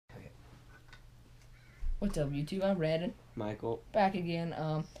What's up, YouTube? I'm Brandon. Michael. Back again.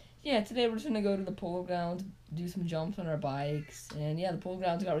 Yeah, today we're just gonna go to the polo grounds, do some jumps on our bikes, and yeah, the polo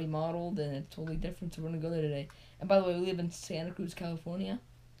grounds got remodeled and it's totally different, so we're gonna go there today. And by the way, we live in Santa Cruz, California,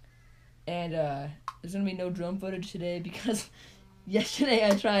 and there's gonna be no drone footage today because yesterday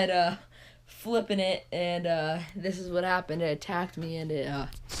I tried flipping it, and this is what happened. It attacked me and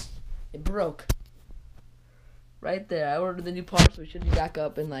it broke. Right there. I ordered the new parts, so it should be back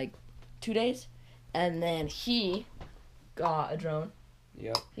up in like 2 days. And then he got a drone.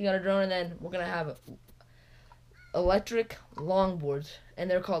 Yep. He got a drone, and then we're gonna have electric longboards, and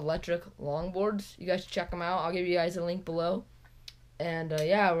they're called electric longboards. You guys should check them out. I'll give you guys a link below. And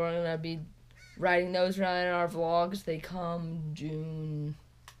yeah, we're gonna be riding those around in our vlogs. They come June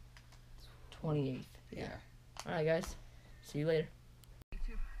 28th. Yeah. All right, guys. See you later.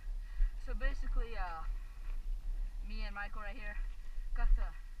 So basically, me and Michael right here got the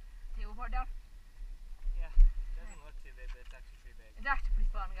table part down. Yeah, it doesn't look too big, but it's actually pretty big. It's actually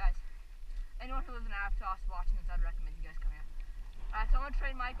pretty fun, guys. Anyone who lives in Aptos watching this, I'd recommend you guys come here. Alright, so I'm going to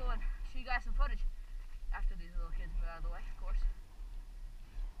train Michael and show you guys some footage after these little kids move out of the way, of course.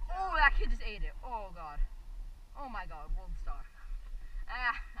 Oh, that kid just ate it. Oh, God. Oh, my God. World star.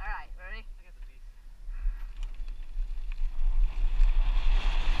 Alright, ready? I got the piece.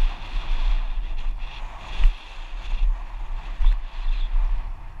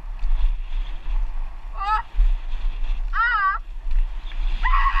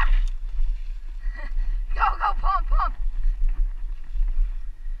 Go, pump!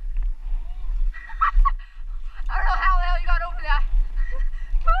 I don't know how the hell you got over that.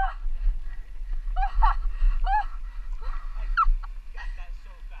 I got that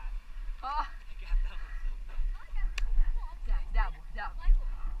so fast. I got that one so fast. That one.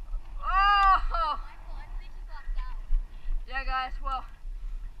 Oh! Yeah, guys, well,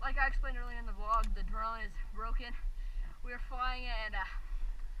 like I explained earlier in the vlog, the drone is broken. We were flying it, and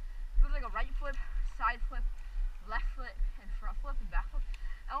it was like a right flip, side flip, left flip, and front flip, and back flip.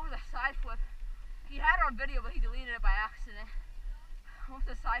 And over the side flip, he had it on video, but he deleted it by accident. Over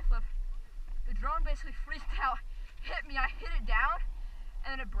the side flip, the drone basically freaked out, hit me, I hit it down,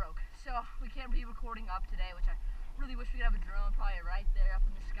 and then it broke. So we can't be recording up today, which I really wish we could have a drone probably right there up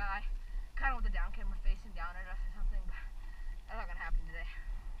in the sky, kind of with the down camera facing down at us or something, but that's not gonna happen today.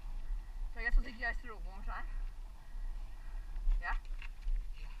 So I guess we'll take you guys through it one more time. Yeah?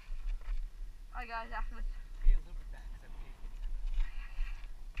 Alright guys, after this. Be a little bit back, because I paid for it.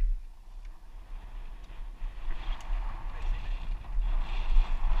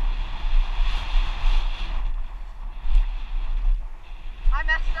 I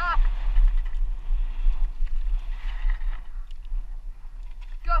messed up.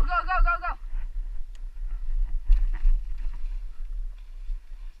 Go.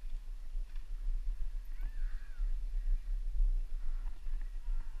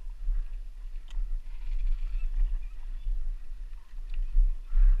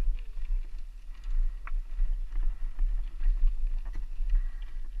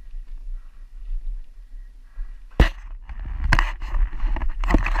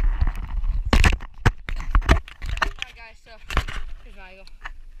 Alright guys, so here's Michael.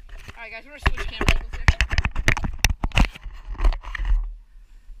 Alright guys, we're gonna switch cameras.